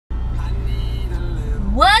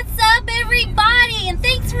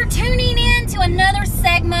Thanks for tuning in to another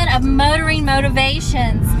segment of Motoring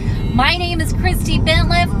Motivations. My name is CHRISTI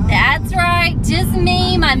Bintliff. That's right, just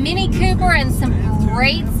me, my Mini Cooper, and some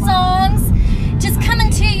great songs. Just coming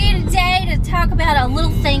to you today to talk about a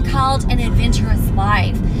little thing called an adventurous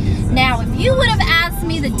life. Now, if you would have asked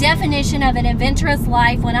me the definition of an adventurous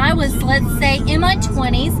life when I was, let's say, in my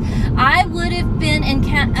 20s, I would have been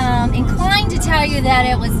inclined to tell you that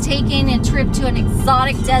it was taking a trip to an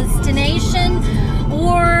exotic destination,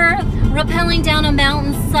 or rappelling down a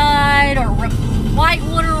mountainside, or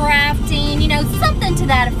whitewater rafting, you know, something to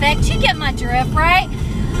that effect. You get my drift, right?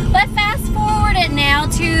 But fast forward it now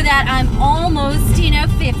to that I'm almost,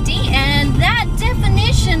 50, and that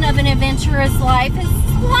definition of an adventurous life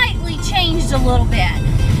has slightly changed a little bit.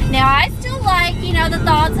 Now, I still like, the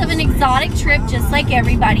thoughts of an exotic trip just like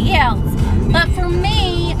everybody else. But for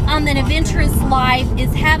me, an adventurous life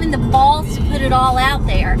is having the balls to put it all out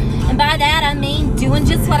there. And by that, I mean doing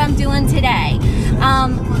just what I'm doing today.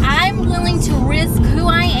 I'm willing to risk who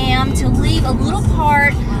I am to leave a little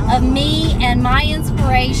part of me and my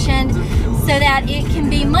inspiration so that it can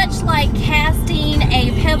be much like casting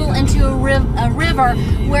a pebble into a river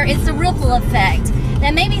where it's a ripple effect.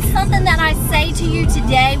 That maybe something that I say to you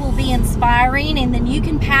today will be inspiring, and then you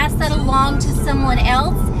can pass that along to someone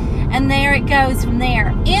else, and there it goes from there.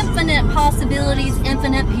 Infinite possibilities,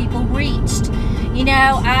 infinite people reached.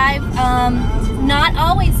 I've not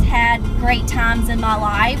always had great times in my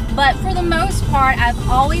life, but for the most part, I've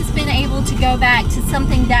always been able to go back to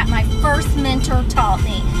something that my first mentor taught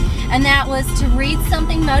me. And that was to read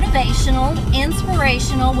something motivational,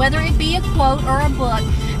 inspirational, whether it be a quote or a book,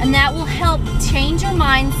 and that will help change your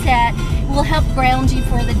mindset, will help ground you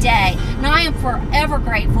for the day. And I am forever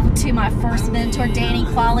grateful to my first mentor, Danny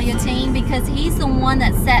Qualiatine, because he's the one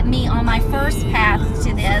that set me on my first path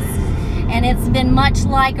to this, and it's been much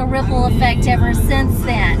like a ripple effect ever since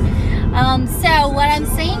then. So what I'm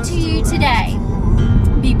saying to you today,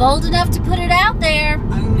 be bold enough to put it out there.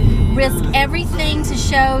 Risk everything to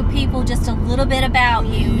show people just a little bit about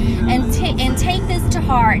you, and take this to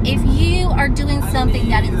heart. If you are doing something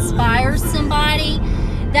that inspires somebody,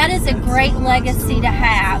 that is a great legacy to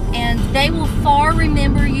have, and they will far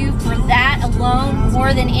remember you for that alone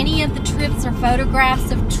more than any of the trips or photographs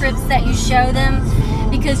of trips that you show them,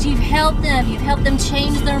 because you've helped them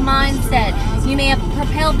change their mindset. You may have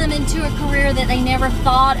propelled them into a career that they never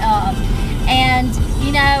thought of. And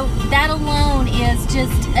that alone is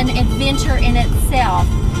just an adventure in itself.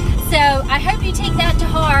 So I hope you take that to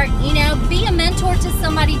heart. Be a mentor to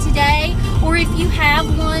somebody today, or if you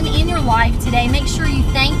have one in your life today, make sure you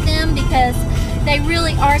thank them, because they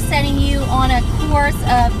really are setting you on a course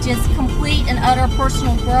of just complete and utter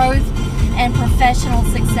personal growth and professional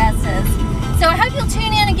successes. So I hope you'll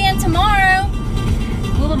tune in again tomorrow.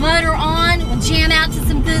 We'll motor on, we'll jam out to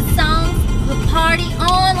some good songs, we'll party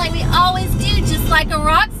on like we always do, just like a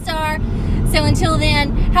rock star. So until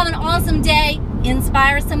then, have an awesome day,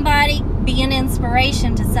 inspire somebody, be an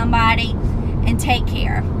inspiration to somebody, and take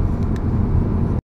care.